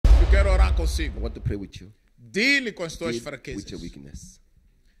orar consigo. I want to pray with you. Dile com as tuas Deal fraquezas. with your weakness.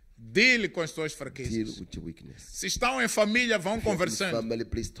 Dile com as tuas Deal fraquezas. with your weakness. Se estão em família, vão If you're in conversando. family,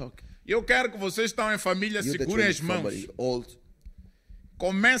 please talk. Eu quero que vocês estão em família, You that segurem you're in as mãos. family, all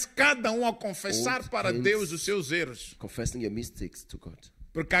Comece cada um a confessar Hold para hands. Deus os seus erros. confessing your mistakes to God.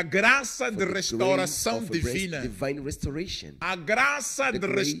 Porque a graça de For the restauração grace of divina, divine restoration. a graça The de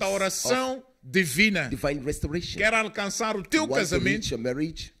grace restauração divina, Divine restoration. quer alcançar o teu Want to reach casamento, your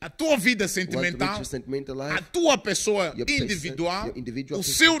marriage. a tua vida Want to reach sentimental, your sentimental a life. tua pessoa Your person, individual, your individual o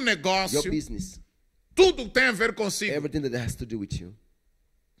person, seu Your negócio, business. tudo tem a ver consigo. Everything that has to do with you.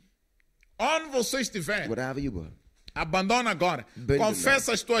 Onde você estiver, Whatever you were. abandona agora. Abandona.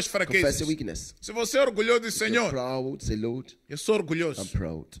 Confessa as tuas Confess fraquezas. your weakness. Se você é orgulhoso, diz, If you're Senhor, proud, say, Lord, eu sou orgulhoso, I'm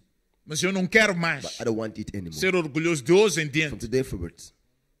proud. mas eu não quero mais But I don't want it anymore. ser orgulhoso de hoje em From diante. today forwards.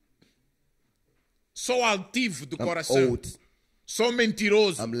 Sou altivo do I'm coração. old. Sou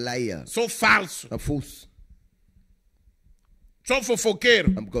mentiroso. I'm liar. Sou falso. I'm false. Sou fofoqueiro.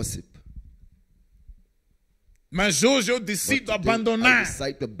 I'm gossip. Mas hoje eu But decido today, I abandonar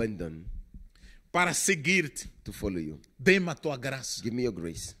decide to abandon para seguir-te. to follow you. Dê-me a tua graça. Give me your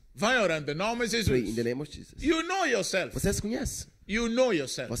grace. Vai orando em nome de Pray in Jesus. the name of Jesus. You know yourself. Você se conhece. You know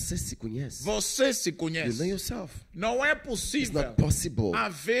yourself. Você se conhece. Você se You know conhece. yourself. Não é It's possível not possible.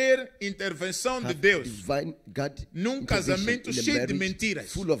 haver intervenção de Have Deus divine God num intervention casamento in a cheio de marriage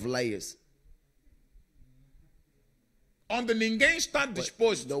mentiras, full of liars. onde ninguém está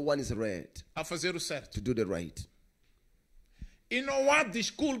disposto No one is ready a fazer o certo. to do the right. E não há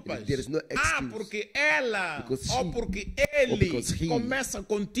desculpas. There is no excuse. Porque ela Because she, ou porque or ele because he. começa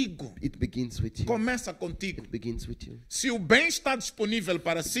contigo. It begins with you. Começa contigo. It begins with you. Se o bem está disponível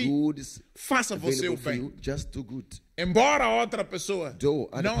para si, Good is faça você o available for bem. you. Just do good. Embora a outra pessoa Though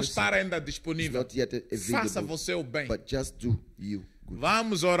other não person estar ainda It's disponível, not yet faça available. você o bem. But just do you good.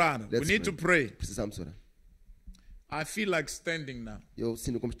 Vamos orar. We Let's need to pray. Precisamos orar. I feel like standing now. Eu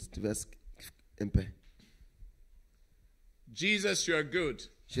sinto como se estivesse em pé. Jesus, you are good.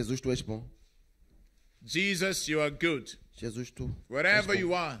 Jesus, tu és bom. Jesus, you are good. Jesus, tu Wherever és you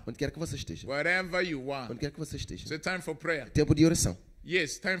bom. are. Onde quer que você esteja. Wherever you are. Onde quer que você esteja. It's a time for prayer. Tempo de oração.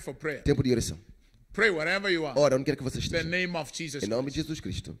 Yes, time for prayer. Tempo de oração. Pray wherever you are. Ora, onde quer que você The esteja. name of Jesus Em nome Christ. de Jesus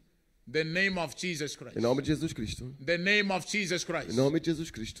Cristo. The name of Jesus Christ. Em nome de Jesus Cristo. The name of Jesus Christ. Em nome de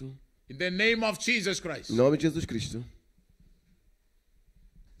Jesus Cristo. In the name of Jesus Christ. Em nome de Jesus Cristo.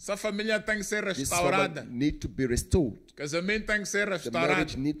 Essa família tem que ser This restaurada. woman need to be restored. O casamento tem que ser The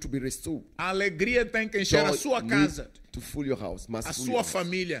marriage restaurado. need to be restored. A alegria tem que encher a Joy sua need casa, to fill your house. Must a fill sua your house.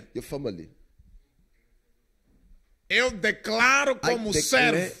 família. Your family. Eu declaro como I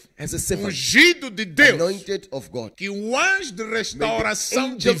declare servo, as a servant, ungido de Deus, anointed of God. que o anjo de May the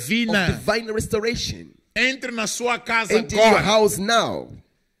restauração angel divina of divine restoration entre na sua casa enter your agora house now.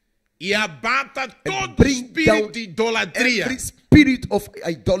 e abata todo bring espírito down de idolatria, Every spirit of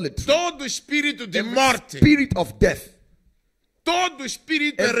idolatry. todo espírito de Every morte, spirit of death. todo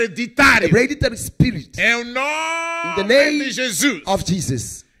espírito Every hereditário. Hereditary spirit. É o In the nome name de Jesus. of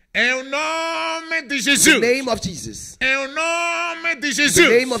Jesus. É o nome de In the Jesus. name of Jesus. É o nome de In the Jesus.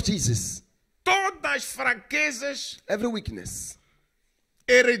 name of Jesus. Todas as fraquezas Every weakness.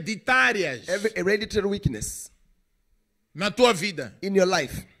 hereditárias Every hereditary weakness na tua vida in your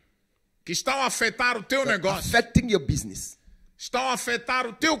life. que estão a afetar o teu negócio, Affecting your business. estão a afetar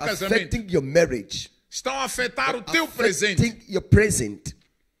o teu casamento, Affecting your marriage. estão a afetar o teu presente, Affecting your present.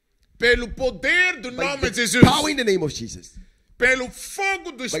 pelo poder do By nome de the Jesus, power in the name of Jesus. pelo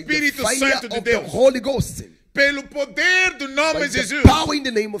fogo do By the Espírito fire Santo de of the Deus, Holy Ghost. pelo poder do nome By de the Jesus, power in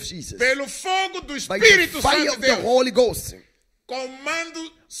the name of Jesus. pelo fogo do By the Espírito fire Santo of de the Deus, Holy Ghost.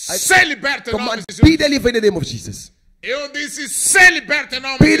 comando, se liberta em nome Command, de be Jesus. delivered in the name of Jesus. Eu disse, se liberta em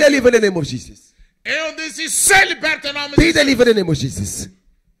nome Be de Jesus. delivered in the name of Jesus. Eu disse, se liberta em nome de Be Jesus. delivered in the name of Jesus.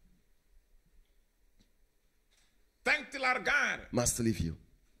 Tem que te largar. Must leave you.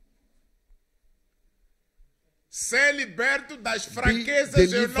 Ser liberto das Be fraquezas em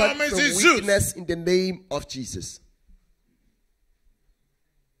delivered nome de from Jesus. weakness in the name of Jesus.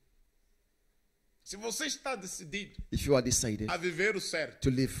 Se você está decidido If you are decided a viver o certo, to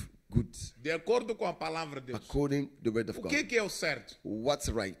live good de acordo com a palavra de Deus, according to the word of o God, que é o certo? what's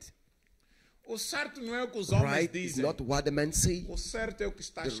right? O certo não é o que os homens Right is dizem. not what the men say. O certo é o que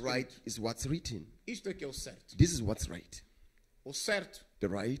está The escrito. right is what's written. Isto é que é o certo. This is what's right. O certo The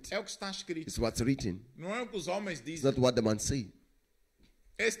right é o que está escrito. is what's written. Não é o que os homens It's dizem. not what the man say.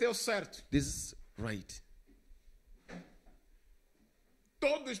 Este é o certo. This is right.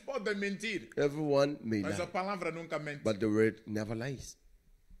 Todos podem mentir, Everyone may mas a lie, palavra nunca mente. but the word never lies.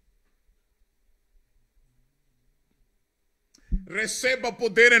 Receba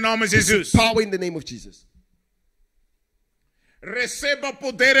poder em nome de Jesus. Power in the name of Jesus. Receba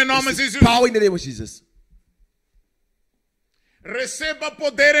poder em nome de Jesus. Power in the name of Jesus. Receba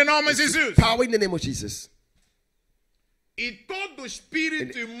poder em nome de Jesus. Power in the name of Jesus. E todo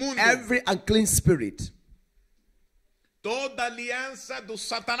espírito imundo, Every unclean spirit, toda aliança do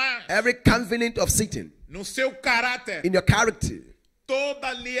Satanás every covenant of Satan no seu caráter, in your character, toda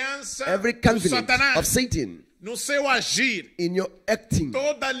aliança every do covenant Satanás of Satan no seu agir, in your acting,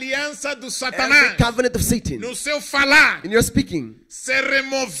 toda aliança do every Satanás covenant of Satan no seu falar, in your speaking, ser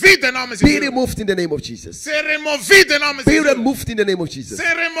removida em nome de be Jesus. removed in the name of Jesus. Ser removida em nome de Be Jesus. removed in the name of Jesus.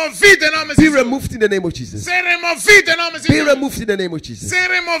 Ser removida em nome de Be Jesus. removed in the name of Jesus. Ser removida em nome de Be Jesus. removed in the name of Jesus. Ser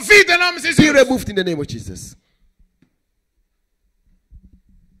removida em nome de Be Jesus. removed in the name of Jesus.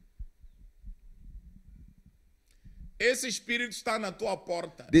 Esse espírito está na tua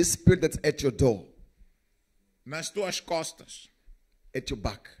porta, This spirit that's at your door, nas tuas costas. at your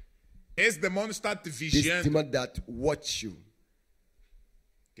back, Esse demônio está te this vigiando, demon that watch you,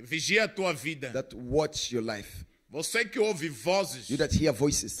 que vigia a tua vida. that watch your life, Você que ouve vozes, you that hear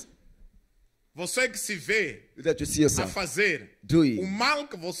voices, você que se vê you that you see a yourself fazer o doing mal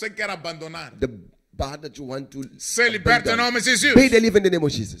que você quer abandonar. the bad that you want to Ser liberto em abandon. nome de Jesus. Be delivered in the name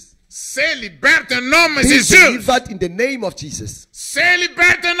of Jesus. Ser liberto em nome Be de Jesus. delivered in the name of Jesus. Ser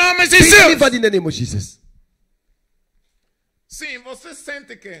liberto em nome de Be Jesus. delivered in the name of Jesus. Sim, você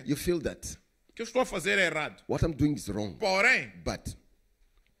sente que You feel that o que eu estou a fazer é errado. what I'm doing is wrong, Porém, but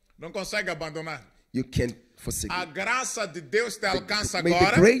não consegue abandonar. you can't forsake A it. graça de Deus te alcança May the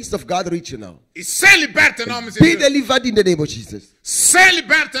agora. grace of God reach you now. E ser liberto em nome de Be Jesus. delivered in the name of Jesus. Ser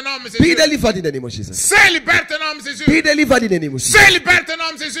liberto em nome de Be Jesus. delivered in the name of Jesus. Ser liberto em nome de Jesus. Be delivered in the name of Jesus. Ser liberto em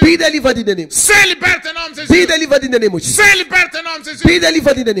nome de Jesus. Be delivered in the name. Ser liberto em nome de Be Jesus. delivered in the name of Jesus. Ser liberto em nome de Jesus. Be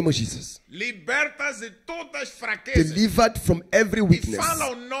delivered in the name of Jesus. Libertas de todas as fraquezas. Delivered from every E weakness. fala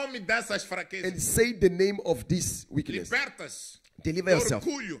o nome dessas fraquezas. And say the name of this weakness. Libertas Deliver do yourself.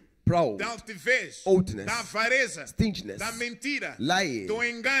 orgulho, Proud, da altivez, oldness, da avareza, stinginess, da mentira, lying, do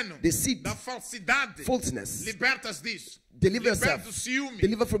engano, deceit, da falsidade. falseness. Libertas disso. Deliver Liberta yourself. do ciúme,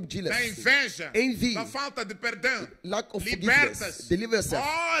 Deliver from da jealousy, inveja, envy, da falta de perdão. lack of Libertas. forgiveness. Deliver yourself.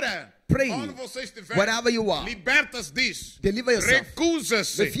 Ora, Pray. onde você estiver, Wherever you are. libertas disso. Deliver yourself.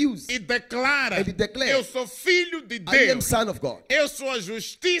 Recusa-se Refuse. e declara: And declare, eu sou filho de I am Deus. son of God. Eu sou a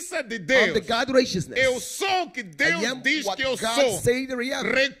justiça de I'm Deus. the God righteousness. Eu sou o que Deus I am diz what que eu God sou. say that I am.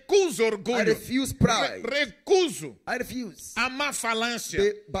 Recuso I orgulho. refuse pride. Recuso I refuse. a má falância.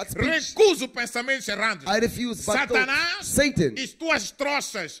 The bad speech. Recuso pensamentos errados. I refuse bad thoughts. Satanás Satan e tuas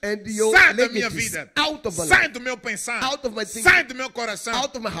troças. and your Sai da minha negatives vida. out of my Sai life, do meu pensar. out of my thinking, Sai do meu coração.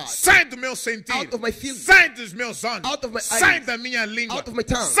 out of my heart, Sai do meu sentir. out of my feelings, Sai dos meus olhos. out of my Sai eyes, da minha língua. out of my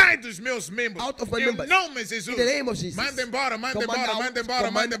tongue, Sai dos meus membros. out of my Em members. nome de Jesus. In the name of Jesus. Manda embora, manda Command embora, out, manda embora,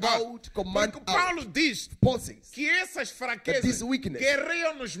 command manda embora. out, command Porque Paulo diz Paul says que essas that fraquezas this weakness,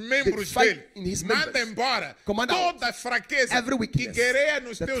 guerreiam nos membros fight dele. in his Manda members. embora Command out toda fraqueza every que weakness guerreia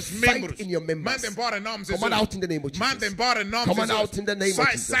nos that teus fight membros. in your members. Manda embora em nome de Command Jesus. out in the name of Jesus. Manda embora em nome de Command Jesus. out in the name of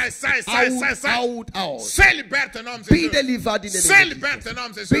Sai, Jesus. sai, sai, sai, Out, sai, sai. out, out. Ser liberto em nome de Be Jesus. delivered in the Ser name of liberto em Jesus.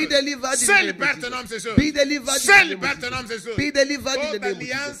 nome de Be Jesus. delivered in Ser the name of liberto em nome de Jesus. Jesus. Be delivered in Ser the name of liberto em nome de Jesus. Jesus. Be delivered in the Toda name of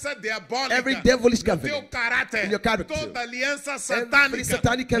Jesus. aliança diabólica Every devilish no teu covenant caráter, in your character. toda aliança Every satânica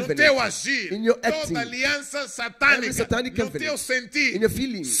satanic no covenant teu agir, in your acting. toda aliança Every satânica satanic no covenant teu sentir, in your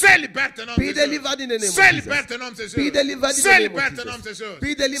feelings. ser liberto em nome Be de Jesus. delivered in the name of Ser Jesus. liberto em nome de Jesus. Be delivered in the Ser name of liberto em nome de Jesus. Jesus.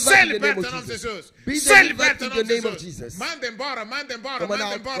 Be delivered Ser in the name liberto of em nome de Jesus. Jesus. Be Ser delivered liberto em in nome the de name of Jesus. Jesus. Manda embora, manda embora, Command manda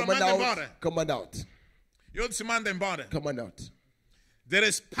out, embora, command manda out, embora. command out, Eu disse manda embora. command out. There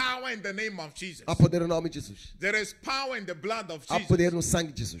is power in the name of Jesus. Há poder no nome de Jesus. There is power in the blood of Há Jesus. poder no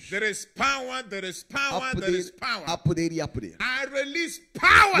sangue de Jesus. There is power, there is power, Há there is poder, power. há poder e há poder. I release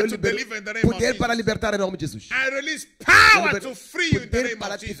power Eu to libero deliver in the name of poder para Jesus. libertar em nome de Jesus. I release Eu power libero to free you in the poder name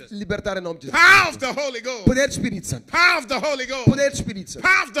para of te Jesus. libertar em nome de Jesus. Power of the Holy Ghost. Poder do Espírito Santo. Power of the Holy Ghost. Poder do Espírito Santo.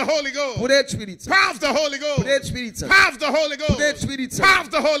 Power of the Holy Ghost. Poder do Espírito Santo. Power of the Holy Ghost. Poder do Espírito Santo. Power of the Holy Ghost. Poder do Espírito Santo.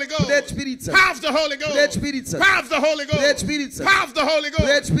 Power of the Holy Ghost. Poder do Espírito Santo. Power of the Holy Ghost. Poder do Espírito Santo. Power of the Holy Ghost. Poder do Espírito Santo. Power of the Holy Ghost.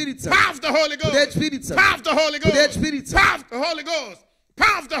 Poder do Espírito Santo. Power of the Holy Ghost. Poder do Espírito Santo. Power of the Holy Ghost. Poder do Espírito Santo. Power of the Holy Ghost.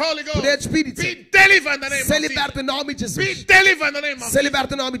 Power of the Holy Ghost. Poder do Espírito Be Santo. delivered in the name Ser of liberto Jesus. em nome de Be Jesus. delivered in the name of Ser Jesus.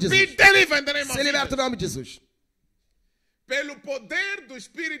 liberto em nome de Be Jesus. delivered in the name of Ser liberto em Jesus. nome de Jesus. Pelo poder do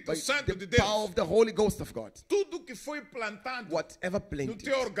Espírito By Santo de the power Deus, of the Holy Ghost of God. tudo que foi plantado Whatever no planted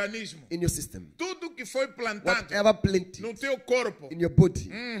teu organismo, in your system. tudo que foi plantado Whatever planted no teu corpo, in your body.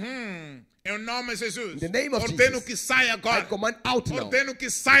 em nome de Jesus, In the name of ordeno Jesus, que saia I agora. command out now. Ordeno que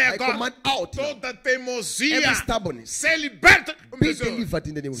saia I agora. command out now. Toda teimosia Every stubbornness. ser liberta. Be de Jesus. delivered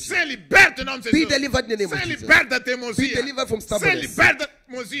in the name of Ser Jesus. liberto em nome de Be Jesus. delivered in the name of Ser Jesus. liberto da Be teimosia. delivered from Ser stubbornness. liberto da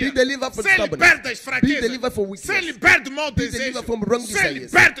teimosia. Be delivered from Ser stubbornness. liberto das Be fraquezas. delivered from weakness. Ser liberto do mau Be desejo. delivered from wrong Ser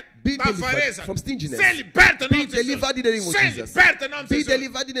desires. liberto Be da delivered avareza. from stinginess. Ser liberto em Be nome de Jesus. delivered in the name of Ser Jesus. liberto em nome de Be Jesus.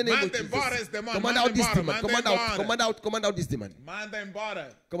 delivered in the name of Manda embora esse Jesus. demônio. Command Manda out this embora. demon. Manda Command out. embora. Command out. Command out this demon. Manda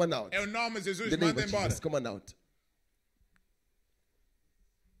embora. Command out. É o nome de Jesus. In the name Manda of embora. Jesus. Command out.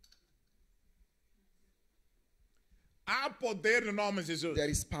 Há poder no nome de Jesus. There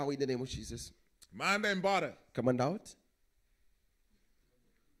is power in the name of Jesus. Manda embora. Command out.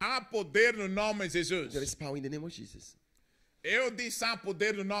 Há poder no nome de Jesus. There is power in the name of Jesus. Eu disse há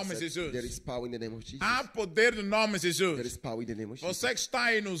poder no nome de Jesus. There is power in the name of Jesus. Há poder no nome de There Jesus. is power in the name of Jesus. Você que está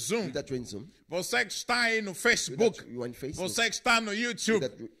aí no Zoom, You that you in Zoom. você que está aí no You Facebook, that you on Facebook. você que está no You YouTube,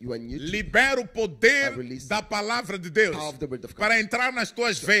 that you on YouTube. libera o poder I release da palavra de Deus Power of the word of God. para entrar nas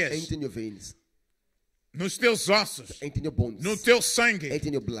tuas veias, Enter in your veins. nos teus ossos, Enter in your bones. no teu sangue, Enter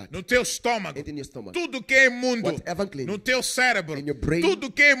in your blood. no teu estômago. Enter in your stomach. Tudo que é imundo Whatever unclean. no teu cérebro, In your brain. tudo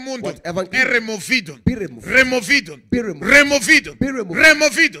que é imundo Whatever é unclean. removido. Be removed. Removido. Be removed. Removido. Be removed.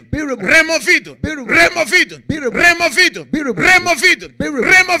 Removido. Be removed. Removido. Be removed. Removido. Be removed. Removido. Be removed. Removido. Be removed.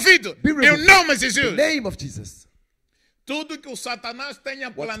 Removido. Be Em removed. nome de In Jesus. the name of Jesus. Tudo que o Satanás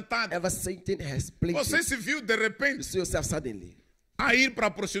tenha plantado. Whatever Satan has planted, Você se viu de you repente see yourself suddenly a ir para a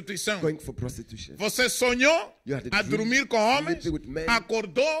prostituição. going for prostitution. Você sonhou You had a a dream, dormir com homens, sleeping with men.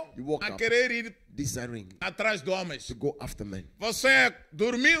 acordou You woke a up. querer ir Desiring atrás de homens. to go after men. Você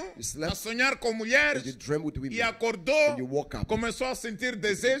dormiu You slept a sonhar com And you mulheres dream with women. e acordou, And you woke up começou a sentir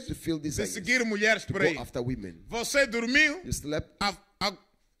desejo to feel de desires seguir mulheres to por aí. go after women. Você dormiu, You slept.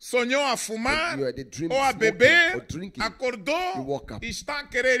 sonhou a fumar You had a dream ou a smoking beber, or drinking. acordou You woke up. e está a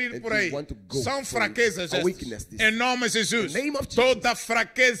querer ir And por you aí. want to go São for it. fraquezas A estas. weakness, this. Em nome de Jesus. In the name of Jesus. Toda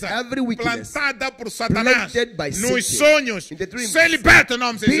fraqueza Every weakness plantada por Satanás planted by nos Satan sonhos, in the dreams. ser liberta em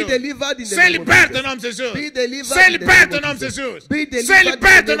nome de Be Jesus. delivered in the Ser name of liberta em Jesus. nome de Jesus. Be delivered Ser in the liberta name em of nome de Jesus. Jesus. Be Ser delivered in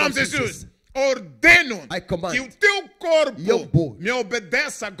liberta the em name nome of de Jesus. Jesus. Ordeno I command. que o teu corpo Your bone. me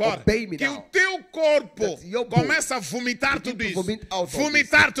obedeça agora. Obey me Que now. o teu corpo That your bone comece a vomitar begin tudo to isso. vomit out all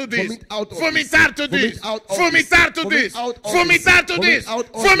Vomitar this. tudo isso. Vomit out all Vomitar this. tudo Vomit isso. out all Vomitar this. tudo Vomit isso. out all Vomitar this. tudo Vomit isso. out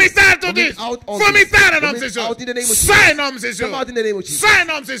all Vomitar this. tudo Vomit isso. out all Vomitar this. em nome de Vomit Jesus. out in the name of Jesus. Sai em nome de Jesus. Come out in the name of Jesus. Sai em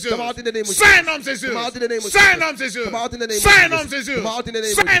nome de Jesus. Come out in the name of Sai em Jesus. nome de Jesus. Come out in the name of Sai em Jesus. nome de Jesus. Come out in the name of Sai em Jesus. nome de Jesus. Come out in the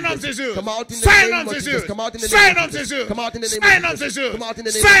name of Sai em Jesus. nome de Jesus. Come out in the Sai em name nome of de Jesus. Jesus. Come out in the Sai em name nome of de Jesus. Jesus. Come out in the name Sai em of nome de Jesus. Jesus. Come out in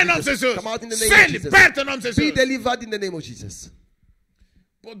the name Sai em of nome de Jesus. Jesus. Come out in the name Ser of Jesus. liberta em nome de Be Jesus. delivered in the name of Jesus.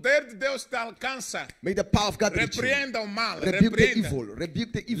 Poder de Deus te alcança. May the power of God reach you. Repreenda o mal. Rebuke the Repreenda. evil.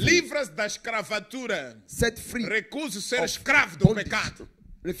 Rebuke the evil. Livra-se da escravatura. Set free. Recuse ser of escravo do bondage. pecado.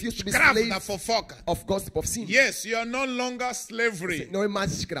 Refuse to be Escravo da slave fofoca. of gossip of sin. Yes, you are no longer slavery. Não é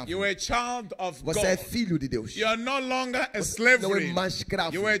mais escravo. You are a child of Você é God. filho de Deus. You are no longer a Não é slavery. mais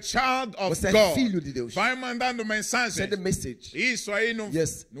escravo. You are a child of Você é God. filho de Deus. Vai mandando mensagem. Send a message. Isso aí no,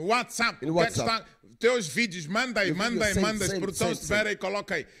 Yes. no WhatsApp. No O que é que WhatsApp. está- Teus vídeos, manda aí, Your manda aí, video, manda. Se send, produção send, estiver aí,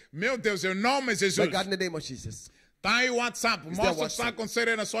 coloca aí. Meu Deus, em nome de Jesus. By God, in the name of Jesus. Está aí o WhatsApp. there Mostra o que WhatsApp? está acontecendo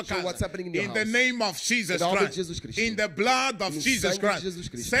aí na sua Show casa. what's happening in your In the house. name of Jesus In the name of Christ. Jesus Christ. In the blood of No Jesus sangue de Christ. Jesus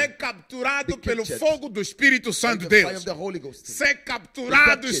Cristo. Ser capturado Be pelo captured. fogo do Espírito Santo By de the fire Deus. of the Holy Ghost. Ser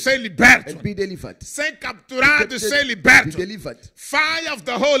capturado e Be ser liberto. And be delivered. Ser capturado e ser Be liberto. delivered. Fire of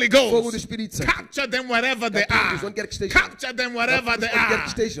the Holy Fogo do Ghost. Espírito Santo. Capture them wherever they Capture-os are. onde quer que estejam. Capture them wherever they Capture-os onde quer are. que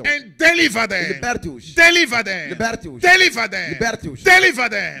estejam. And deliver them. Liberte-os. Deliver them. Liberte-os. Deliver them. Liberte-os. Deliver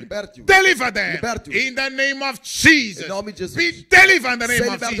them. Liberte-os. Deliver them. Liberte-os. In the name of Jesus. Em nome de Jesus. Be delivered in the name Ser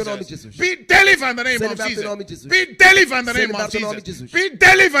of liberto em nome de Jesus. Jesus. Be delivered in the name Ser of liberto em nome de Jesus. Jesus. Be delivered in the Ser name of liberto em nome de Jesus. Jesus. Be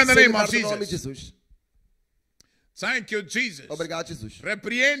delivered in the Ser name of liberto em nome de Jesus. Jesus. Thank you, Jesus. Obrigado, Jesus.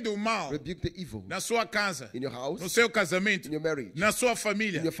 Repreende o mal Rebuke the evil na sua casa, in your house, no seu casamento, in your marriage, na sua in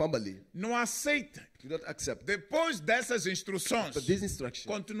família. your family. Não aceita. Do not accept. Depois dessas instruções, But this instruction,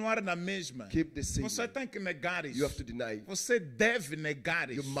 continuar na mesma. keep the same. Você tem que negar You have isso. to deny. Você deve negar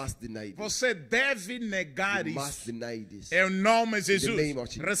You isso. must deny this. Você deve negar You must isso. deny this. Em nome de In the name Jesus.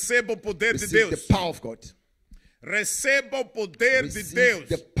 of Jesus. Receba o poder de Receive the Deus. power of God. Receba o poder de Receive Deus.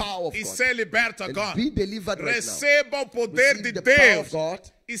 the power of E God. ser liberto And agora. be delivered right now. Receba o poder Receive de the power of Deus.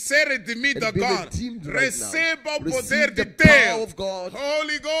 God. E ser redimido And be agora. redeemed right now. Receba o Receive poder de the power Deus. of God.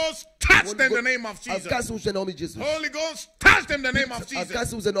 Holy Ghost, touch them in the name of Jesus. Alcançamos em nome de Jesus. Holy Ghost, touch them in the name of Jesus.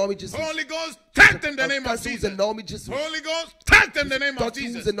 Alcançamos em nome de Jesus. Holy Ghost, touch them in the name of Alcançamos Jesus. em nome de Jesus. Holy Ghost, touch them in the name of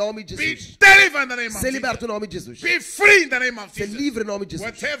Toque-nos Jesus. em nome de Be Jesus. delivered in the name of Ser Jesus. liberto em nome de Jesus. Be free in the name of Ser Jesus. livre em nome de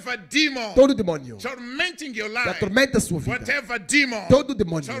Jesus. Whatever demon Todo demônio tormenting your que life, atormenta a sua vida. whatever demon Todo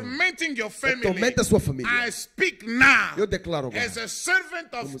demônio tormenting your que family, atormenta a sua família. I speak now Eu declaro as agora, a servant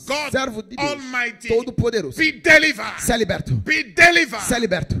como of God servo de Deus, Almighty, Todo-Poderoso, be delivered. ser liberto. Be delivered. Ser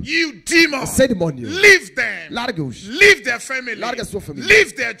liberto. You demon. Ser demônio. Leave them. Larga-os. Leave their family. Larga a sua família.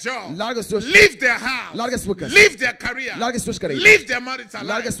 Leave their job. Larga suas Leave their house. Larga a sua casa. Leave their career. Larga suas carreiras. Leave their marital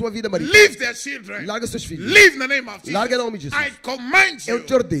Larga life. sua vida marital. Leave their children. Larga seus filhos. Leave in the name of Jesus. Larga em nome de Jesus. I command you Eu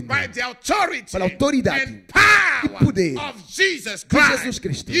te ordeno, by the authority pela autoridade and power e poder of Jesus de Christ. Jesus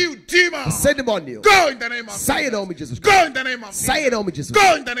Cristo. You demon. Ser demônio. Go in the name of Sai em Jesus. nome de Jesus. Go in the name of Sai em Jesus. nome de Jesus.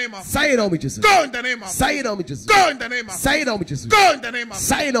 Go in the name of Sai em nome de Jesus. Go in the name of Sai em nome de Jesus. Go in the name of Sai em nome de Jesus. Go in the name of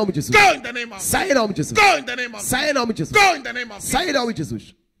Sai em nome de Jesus. Go in the name of Sai em nome de Jesus. Go in the name of Sai em nome de Jesus. Go in the name of Sai em nome de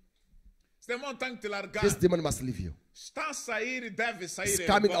Jesus. Esse demônio tem que te largar. This demon must leave you. Está a sair e deve sair. It's ele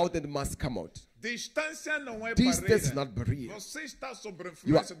coming agora. out and must come out. Distância não é Distance is barreira. not barrier. Você está sob a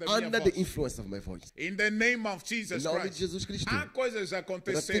You are influência da minha under the voz. influence of my voice. In the name of Em Jesus nome de Christ. Jesus Cristo. Há coisas a There are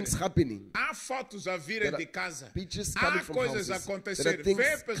acontecer. things happening. Há fotos a virem There de are casa. pictures coming Há from coisas a houses. There acontecer. are things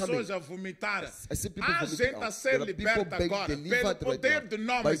Vê pessoas coming. a vomitar. I see people Há vomiting gente out. a ser There are people liberta being agora. Pelo delivered poder right do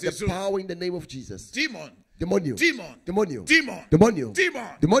now nome by de the Jesus. power in the name of Jesus. Demon. Demônio. Demon. Demônio. Demon. Demônio. Demon.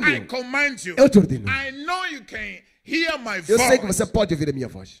 Demônio. I command you. Eu te ordeno. I know you can hear my Eu sei que voice. você pode ouvir a minha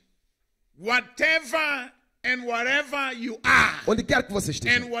voz. Whatever and whatever you are, Onde quer que você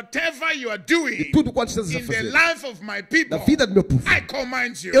esteja. and whatever you are doing Tudo quanto estás a in the fazer. life of my people, Na vida do meu povo. I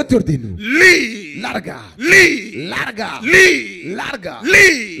command you. Eu te ordeno. Leave. Larga. Leave. Larga. Leave. Larga.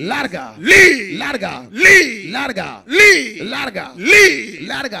 Leave. Larga. Leave. Larga. Leave. Larga. Leave. Larga. Leave.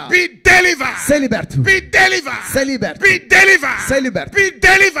 Larga. Be delivered. Ser liberto. Be delivered. Ser liberto. Be delivered. Ser liberto. Be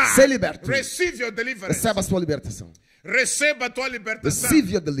delivered. Ser liberto. Receive your deliverance. Receba a sua libertação. Receba a tua libertação.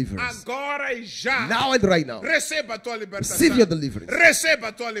 Receive your deliverance. Agora e já. Now and right now. Receba a tua libertação. Receive your deliverance. Receba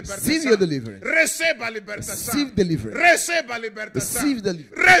a tua libertação. Receive your deliverance. Receba a libertação. Receive deliverance. Receba a libertação. Receive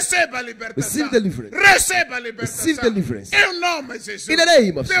deliverance. Receba a libertação. Receive deliverance. Receba a libertação. Receive deliverance. Em nome de Jesus. In the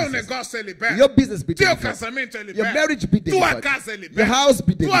name of Teu Jesus. negócio é liberto. Your business be Teu delivered. casamento é Your liberto. marriage be Tua delivered. casa é Your liberta. house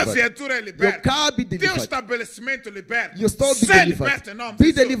be Tua delivered. viatura é Your liberta. car be Teu delivered. estabelecimento é liberto. Your store be Ser delivered. liberto em nome Be de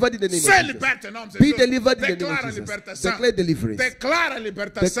Jesus. delivered in the name of Ser Jesus. liberto em nome de Be Jesus. delivered in the name Declara of a Jesus. libertação. Declare deliverance. Declara a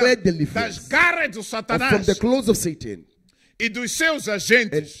libertação Declare deliverance. das garras do From Satanás the clothes of Satan. e dos seus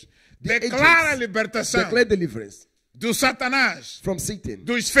agentes. And the Declara a agents. libertação Declare deliverance. do Satanás, From Satan.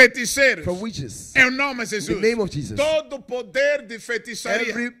 dos feiticeiros. From witches. Em nome de In Jesus. the name of Jesus. Todo poder de feitiçaria.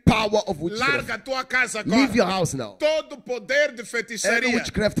 Every power of witchcraft. Larga a tua casa agora. Leave your house now. Todo poder de Every feitiçaria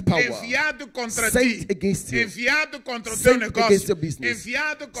witchcraft power enviado contra sent ti, against you. enviado contra o Sent teu against negócio, your business.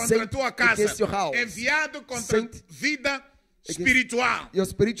 enviado contra a Sent tua casa, against your house. enviado contra a Sent vida espiritual. your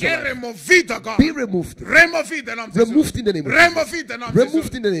spiritual É life. removido agora. Be removed. Removido em nome de Removed Jesus. in the name of Removido em nome de Jesus.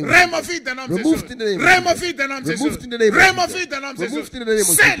 Removed in the name of Removido em nome de Removed Jesus. in the name of Removido em nome de Jesus. Removed in the name of Removido em nome de Removed Jesus. in the name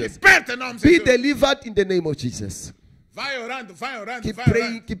of Ser Jesus. liberto em nome de Be Jesus. delivered in the name of Jesus. Vai orando, vai orando, Keep vai praying,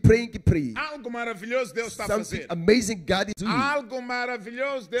 orando. keep praying, keep praying. Algo maravilhoso Deus está a Something fazer. amazing God is doing. Algo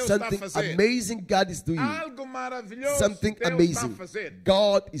maravilhoso Deus está a Something fazer. amazing God is doing. Algo maravilhoso Something Deus está a amazing fazer.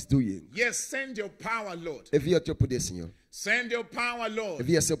 God is doing. Yes, send your power, Lord. Envia o teu poder, Senhor. Send your power, Lord.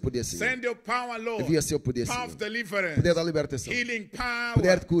 Envia seu poder, Senhor. Send your power, Lord. Envia seu poder, Power of Senhor. deliverance. Poder da libertação. Healing power.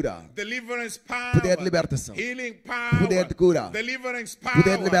 Poder de cura. Deliverance power. Poder de libertação. Healing power. Poder de cura. Deliverance power.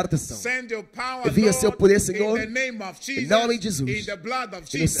 Poder de libertação. Send your power, Envia Lord, seu poder, Senhor. in the name of Jesus. Em nome de Jesus. In the blood of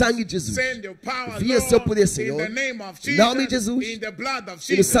E no Jesus. sangue de Jesus. Send your power, Envia Lord, seu poder, in Senhor. the name of Em Jesus. nome de Jesus. In the blood of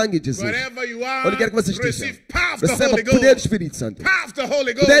E no Jesus. sangue de Jesus. Wherever you are, Onde quer que você esteja. receive power of the Receba Holy o poder do Ghost. Espírito Santo. Power of the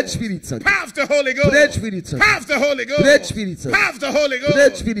Holy Ghost. Poder do Espírito Santo. Power of the Holy Ghost. Poder do Espírito Santo. Power of the Holy Ghost. Poder do Espírito Santo. Power of the Holy Ghost. Poder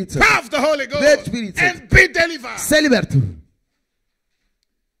do Espírito Santo. Power of the Holy Ghost. Poder do Espírito Santo. And be delivered. Ser liberto.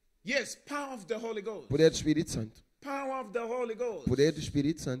 Yes, power of the Holy Ghost. Poder do Espírito Santo. Power of the Holy Ghost. Poder do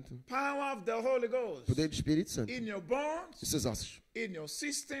Espírito Santo. Power of the Holy Ghost. Poder do Espírito Santo. In your bones, Nos seus ossos. in your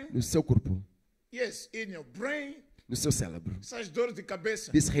system, No seu corpo. yes, in your brain. No seu cérebro. Essas dores de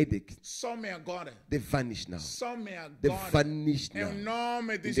cabeça, This headache. some agora. They vanish now. Some They agora. vanish now. Em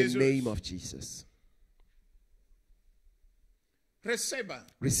nome de In the Jesus. name of Jesus. Receba.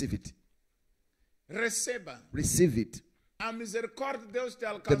 Receive it. Receba. Receive it. A misericórdia de Deus te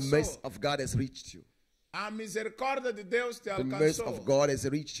The mercy alcançou. of God has reached you. A misericórdia de Deus te The mercy alcançou. of God has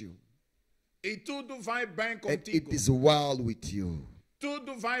reached you. E tudo vai bem And contigo. it is well with you.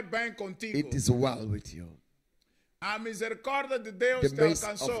 Tudo vai bem contigo. It is well with you. A misericórdia de Deus The te mercy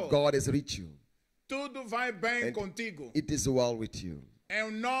alcançou. of God has reached you. Tudo vai bem And contigo. it is well with you. Em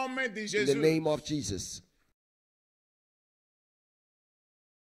nome de In Jesus. the name of Jesus.